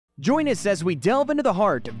Join us as we delve into the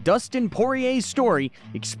heart of Dustin Poirier's story,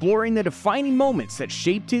 exploring the defining moments that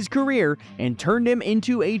shaped his career and turned him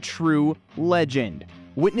into a true legend.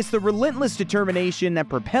 Witness the relentless determination that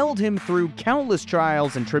propelled him through countless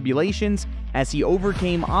trials and tribulations as he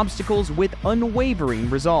overcame obstacles with unwavering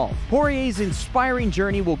resolve. Poirier's inspiring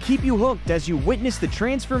journey will keep you hooked as you witness the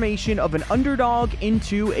transformation of an underdog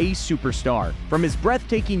into a superstar. From his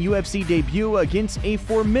breathtaking UFC debut against a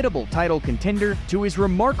formidable title contender to his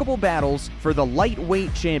remarkable battles for the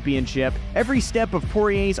lightweight championship, every step of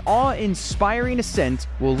Poirier's awe-inspiring ascent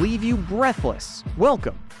will leave you breathless.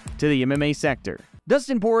 Welcome to the MMA Sector.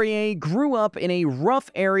 Dustin Poirier grew up in a rough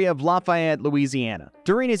area of Lafayette, Louisiana.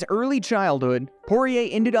 During his early childhood, Poirier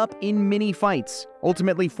ended up in many fights,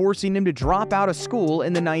 ultimately forcing him to drop out of school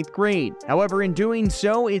in the 9th grade. However, in doing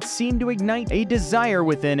so, it seemed to ignite a desire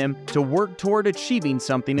within him to work toward achieving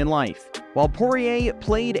something in life. While Poirier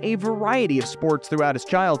played a variety of sports throughout his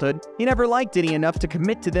childhood, he never liked any enough to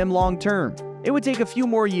commit to them long term. It would take a few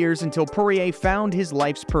more years until Poirier found his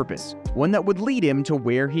life's purpose, one that would lead him to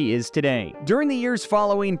where he is today. During the years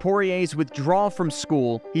following Poirier's withdrawal from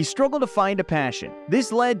school, he struggled to find a passion.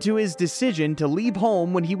 This led to his decision to leave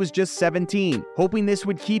home when he was just 17, hoping this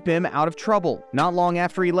would keep him out of trouble. Not long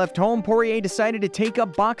after he left home, Poirier decided to take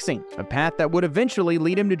up boxing, a path that would eventually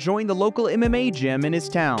lead him to join the local MMA gym in his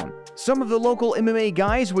town. Some of the local MMA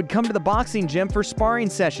guys would come to the boxing gym for sparring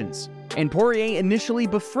sessions, and Poirier initially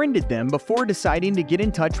befriended them before deciding to get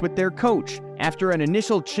in touch with their coach. After an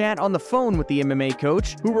initial chat on the phone with the MMA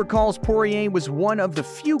coach, who recalls Poirier was one of the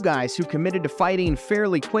few guys who committed to fighting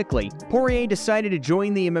fairly quickly, Poirier decided to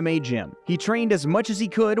join the MMA gym. He trained as much as he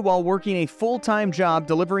could while working a full-time job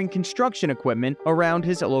delivering construction equipment around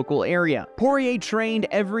his local area. Poirier trained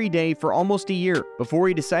every day for almost a year before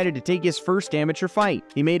he decided to take his first amateur fight.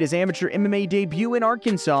 He made his amateur MMA debut in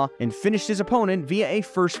Arkansas and finished his opponent via a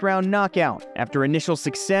first-round knockout. After initial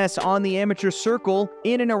success on the amateur circle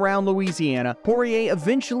in and around Louisiana, Poirier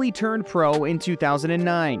eventually turned pro in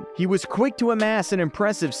 2009. He was quick to amass an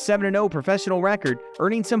impressive 7-0 professional record,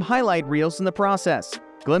 earning some highlight reels in the process.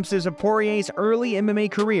 Glimpses of Poirier's early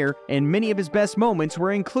MMA career and many of his best moments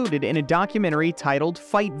were included in a documentary titled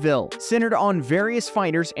Fightville, centered on various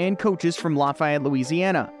fighters and coaches from Lafayette,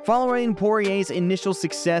 Louisiana. Following Poirier's initial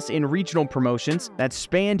success in regional promotions that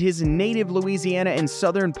spanned his native Louisiana and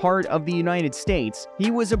southern part of the United States,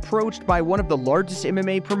 he was approached by one of the largest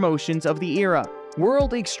MMA promotions of the era.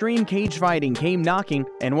 World Extreme Cage Fighting came knocking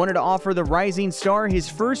and wanted to offer the rising star his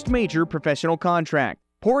first major professional contract.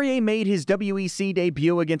 Poirier made his WEC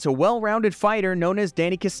debut against a well-rounded fighter known as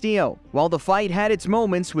Danny Castillo. While the fight had its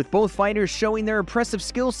moments with both fighters showing their impressive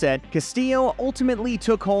skill set, Castillo ultimately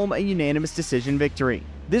took home a unanimous decision victory.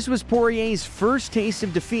 This was Poirier's first taste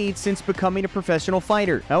of defeat since becoming a professional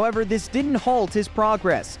fighter. However, this didn't halt his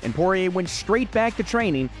progress, and Poirier went straight back to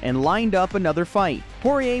training and lined up another fight.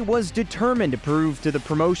 Poirier was determined to prove to the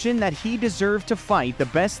promotion that he deserved to fight the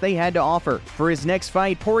best they had to offer. For his next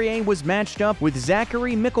fight, Poirier was matched up with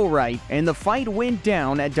Zachary Mickelwright, and the fight went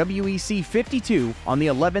down at WEC 52 on the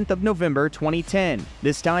 11th of November 2010.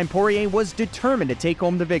 This time, Poirier was determined to take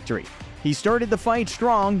home the victory. He started the fight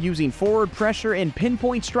strong, using forward pressure and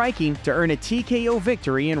pinpoint striking to earn a TKO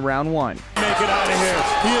victory in round 1. Make it out of here.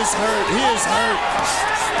 He is hurt. He is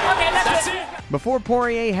hurt. Okay, that's it. Before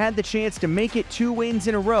Poirier had the chance to make it 2 wins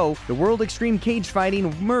in a row, the World Extreme Cage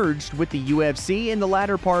Fighting merged with the UFC in the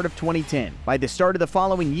latter part of 2010. By the start of the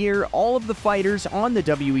following year, all of the fighters on the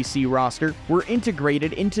WEC roster were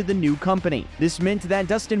integrated into the new company. This meant that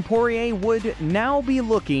Dustin Poirier would now be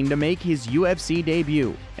looking to make his UFC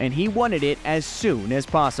debut, and he wanted it as soon as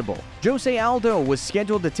possible. Jose Aldo was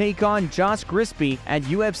scheduled to take on Josh Grisby at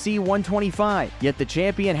UFC 125, yet the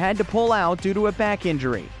champion had to pull out due to a back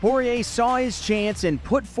injury. Poirier saw his chance and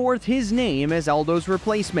put forth his name as Aldo's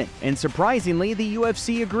replacement, and surprisingly, the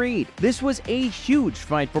UFC agreed. This was a huge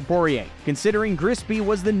fight for Poirier, considering Grisby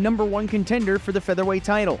was the #1 contender for the featherweight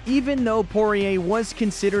title. Even though Poirier was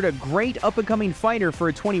considered a great up-and-coming fighter for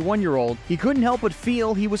a 21-year-old, he couldn't help but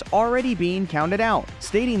feel he was already being counted out,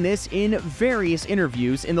 stating this in various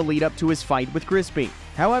interviews in the lead-up to his fight with Grisby.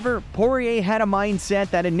 However, Poirier had a mindset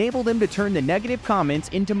that enabled him to turn the negative comments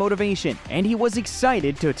into motivation, and he was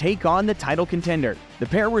excited to take on the title contender. The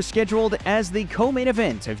pair were scheduled as the co-main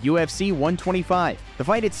event of UFC 125. The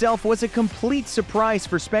fight itself was a complete surprise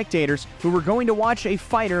for spectators who were going to watch a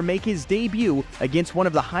fighter make his debut against one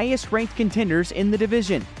of the highest-ranked contenders in the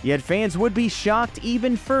division. Yet fans would be shocked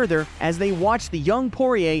even further as they watched the young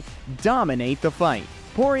Poirier dominate the fight.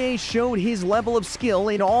 Poirier showed his level of skill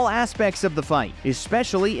in all aspects of the fight,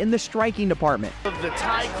 especially in the striking department. The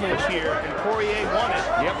tie clinch here, and Poirier won it.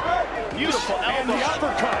 Yep. Beautiful elbow. And the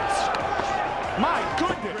uppercuts.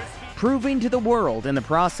 proving to the world in the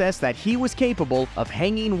process that he was capable of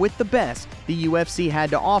hanging with the best the UFC had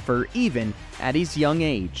to offer even at his young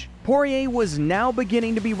age. Poirier was now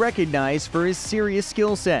beginning to be recognized for his serious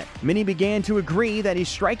skill set. Many began to agree that his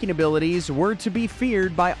striking abilities were to be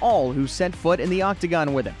feared by all who set foot in the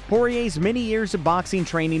octagon with him. Poirier's many years of boxing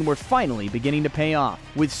training were finally beginning to pay off,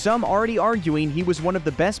 with some already arguing he was one of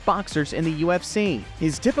the best boxers in the UFC.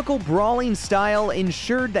 His typical brawling style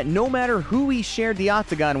ensured that no matter who he shared the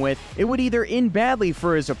octagon with, it would either end badly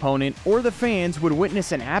for his opponent or the fans would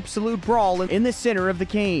witness an absolute brawl in the center of the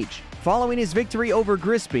cage. Following his victory over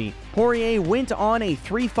Grisby, Poirier went on a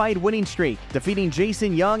 3-fight winning streak, defeating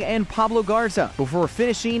Jason Young and Pablo Garza before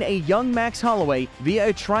finishing a young Max Holloway via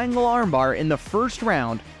a triangle armbar in the first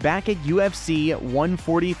round back at UFC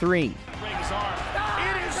 143.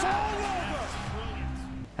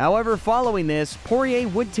 However, following this, Poirier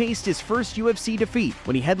would taste his first UFC defeat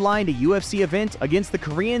when he headlined a UFC event against the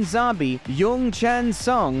Korean zombie Young Chan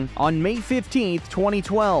Sung on May 15,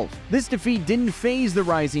 2012. This defeat didn't faze the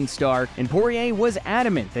rising star, and Poirier was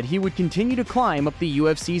adamant that he would continue to climb up the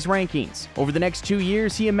UFC's rankings. Over the next 2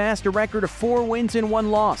 years, he amassed a record of 4 wins and 1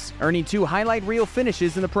 loss, earning 2 highlight reel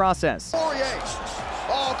finishes in the process. Poirier.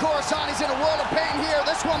 Oh, Corassani's in a world of pain here.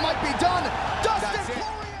 This one might be done. Dustin Poirier.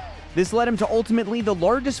 This led him to ultimately the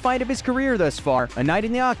largest fight of his career thus far, a night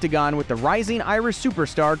in the octagon with the rising Irish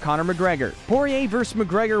superstar Conor McGregor. Poirier vs.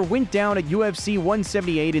 McGregor went down at UFC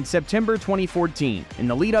 178 in September 2014. In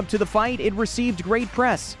the lead up to the fight, it received great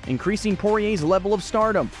press, increasing Poirier's level of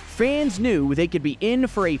stardom. Fans knew they could be in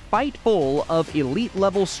for a fight full of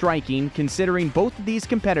elite-level striking, considering both of these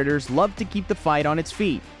competitors loved to keep the fight on its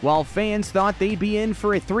feet. While fans thought they'd be in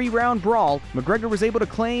for a 3-round brawl, McGregor was able to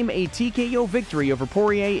claim a TKO victory over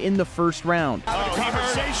Poirier in the first round.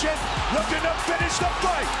 Conversation, looking to finish the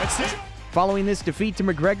fight. Following this defeat to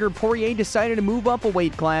McGregor, Poirier decided to move up a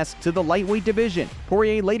weight class to the lightweight division.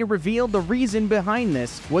 Poirier later revealed the reason behind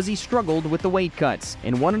this was he struggled with the weight cuts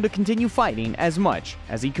and wanted to continue fighting as much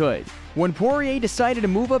as he could. When Poirier decided to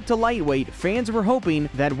move up to lightweight, fans were hoping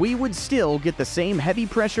that we would still get the same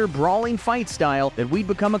heavy-pressure, brawling fight style that we'd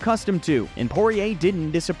become accustomed to, and Poirier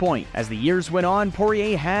didn't disappoint. As the years went on,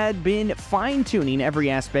 Poirier had been fine-tuning every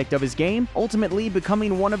aspect of his game, ultimately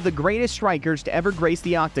becoming one of the greatest strikers to ever grace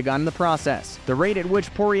the octagon in the process. The rate at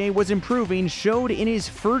which Poirier was improving showed in his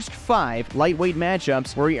first 5 lightweight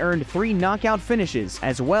matchups, where he earned 3 knockout finishes,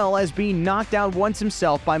 as well as being knocked out once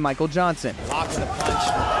himself by Michael Johnson. Locks the punch.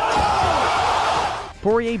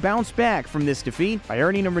 Poirier bounced back from this defeat by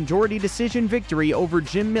earning a majority decision victory over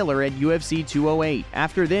Jim Miller at UFC 208.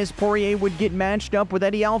 After this, Poirier would get matched up with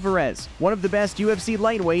Eddie Alvarez, one of the best UFC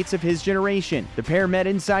lightweights of his generation. The pair met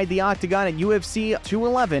inside the octagon at UFC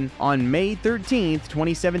 211 on May 13,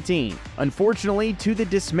 2017. Unfortunately, to the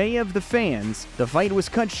dismay of the fans, the fight was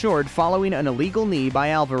cut short following an illegal knee by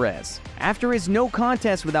Alvarez. After his no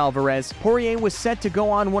contest with Alvarez, Poirier was set to go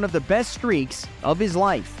on one of the best streaks of his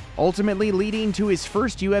life, ultimately leading to his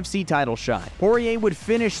first UFC title shot. Poirier would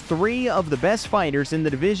finish 3 of the best fighters in the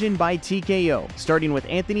division by TKO, starting with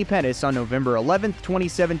Anthony Pettis on November 11,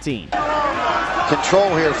 2017.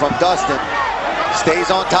 Control here from Dustin.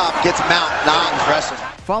 Stays on top, gets mount, non-aggressive.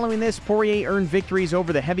 Following this, Poirier earned victories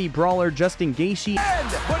over the heavy brawler Justin Gaethje,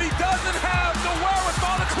 But he doesn't have the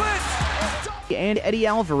wherewithal to clinch. and Eddie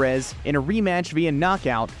Alvarez in a rematch via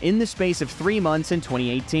knockout in the space of 3 months in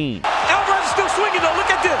 2018. Alvarez is still swinging though. Look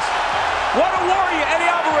at this. What a warrior, Eddie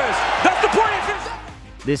Alvarez. That's the Poirier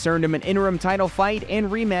finish. This earned him an interim title fight and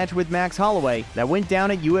rematch with Max Holloway that went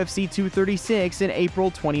down at UFC 236 in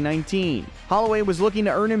April 2019. Holloway was looking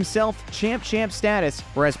to earn himself champ status,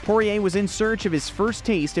 whereas Poirier was in search of his first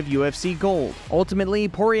taste of UFC gold. Ultimately,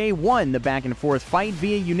 Poirier won the back-and-forth fight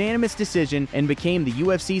via unanimous decision and became the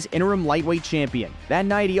UFC's interim lightweight champion. That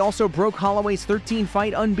night, he also broke Holloway's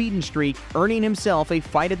 13-fight unbeaten streak, earning himself a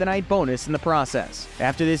Fight of the Night bonus in the process.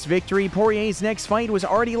 After this victory, Poirier's next fight was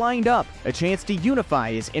already lined up, a chance to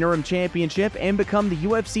unify his interim championship and become the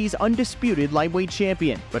UFC's undisputed lightweight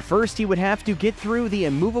champion. But first, he would have to get through the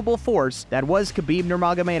immovable force that was Khabib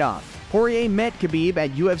Nurmagomedov. Poirier met Khabib at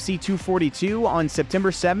UFC 242 on September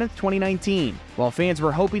 7th, 2019. While fans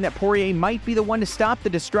were hoping that Poirier might be the one to stop the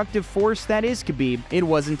destructive force that is Khabib, it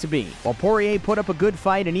wasn't to be. While Poirier put up a good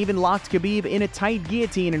fight and even locked Khabib in a tight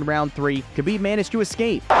guillotine in round 3, Khabib managed to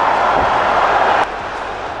escape.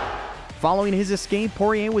 Following his escape,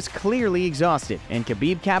 Poirier was clearly exhausted, and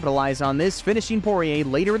Khabib capitalized on this, finishing Poirier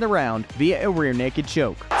later in the round via a rear naked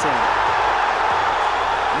choke.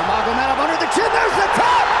 Nurmagomedov under the chin, there's the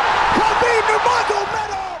top! Khabib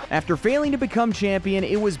Nurmagomedov! After failing to become champion,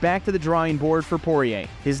 it was back to the drawing board for Poirier.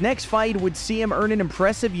 His next fight would see him earn an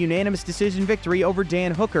impressive unanimous decision victory over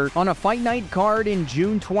Dan Hooker on a Fight Night card in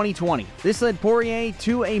June 2020. This led Poirier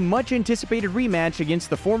to a much-anticipated rematch against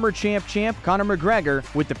the former champ Conor McGregor,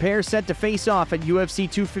 with the pair set to face off at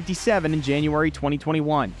UFC 257 in January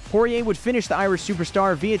 2021. Poirier would finish the Irish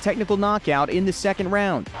superstar via technical knockout in the second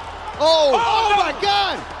round. Oh my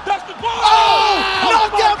God! Dustin Poirier!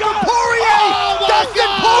 Knockout from Poirier! Dustin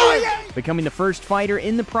Poirier! Becoming the first fighter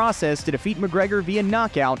in the process to defeat McGregor via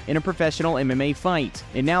knockout in a professional MMA fight.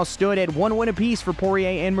 It now stood at 1 win apiece for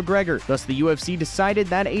Poirier and McGregor. Thus, the UFC decided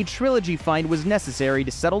that a trilogy fight was necessary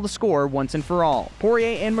to settle the score once and for all.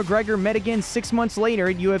 Poirier and McGregor met again 6 months later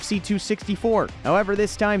at UFC 264. However,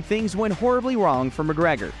 this time things went horribly wrong for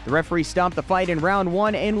McGregor. The referee stopped the fight in round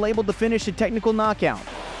 1 and labeled the finish a technical knockout.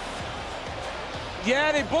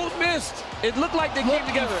 Yeah, they both missed. It looked like they came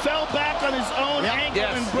together. He fell back on his own ankle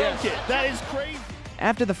and broke it. That is crazy.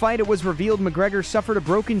 After the fight, it was revealed McGregor suffered a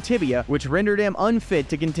broken tibia, which rendered him unfit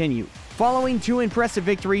to continue. Following 2 impressive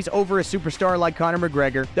victories over a superstar like Conor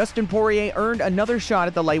McGregor, Dustin Poirier earned another shot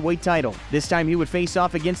at the lightweight title. This time he would face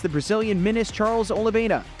off against the Brazilian menace Charles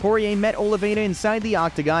Oliveira. Poirier met Oliveira inside the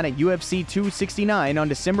octagon at UFC 269 on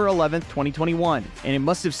December 11, 2021, and it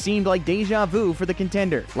must have seemed like deja vu for the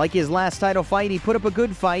contender. Like his last title fight, he put up a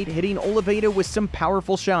good fight, hitting Oliveira with some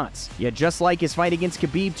powerful shots. Yet just like his fight against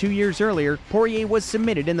Khabib 2 years earlier, Poirier was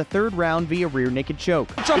submitted in the 3rd round via rear naked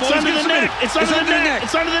choke. It's under the neck. It's under the neck.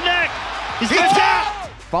 It's under the neck. He's gonna tap!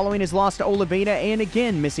 Following his loss to Oliveira and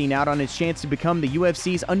again missing out on his chance to become the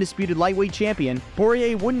UFC's undisputed lightweight champion,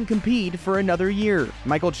 Poirier wouldn't compete for another year.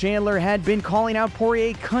 Michael Chandler had been calling out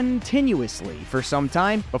Poirier continuously for some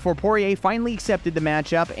time before Poirier finally accepted the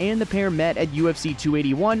matchup, and the pair met at UFC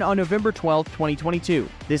 281 on November 12, 2022.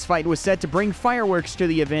 This fight was set to bring fireworks to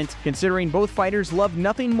the event, considering both fighters loved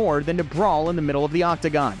nothing more than to brawl in the middle of the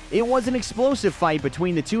octagon. It was an explosive fight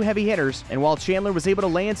between the two heavy hitters, and while Chandler was able to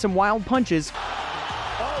land some wild punches,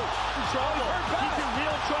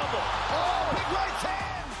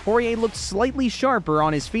 Poirier looked slightly sharper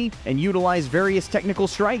on his feet and utilized various technical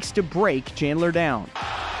strikes to break Chandler down.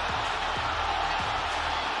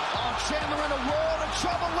 Chandler in a world of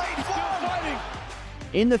trouble late fighting.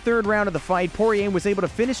 In the 3rd round of the fight, Poirier was able to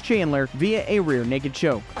finish Chandler via a rear naked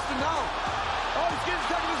choke.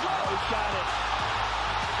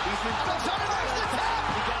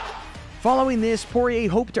 Following this, Poirier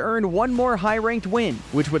hoped to earn one more high-ranked win,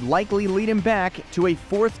 which would likely lead him back to a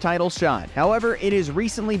 4th title shot. However, it has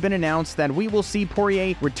recently been announced that we will see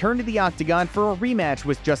Poirier return to the octagon for a rematch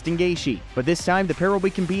with Justin Gaethje. But this time, the pair will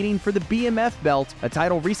be competing for the BMF belt, a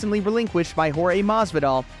title recently relinquished by Jorge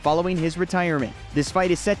Masvidal following his retirement. This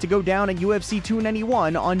fight is set to go down at UFC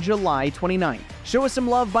 291 on July 29th. Show us some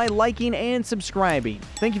love by liking and subscribing.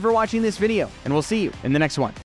 Thank you for watching this video, and we'll see you in the next one.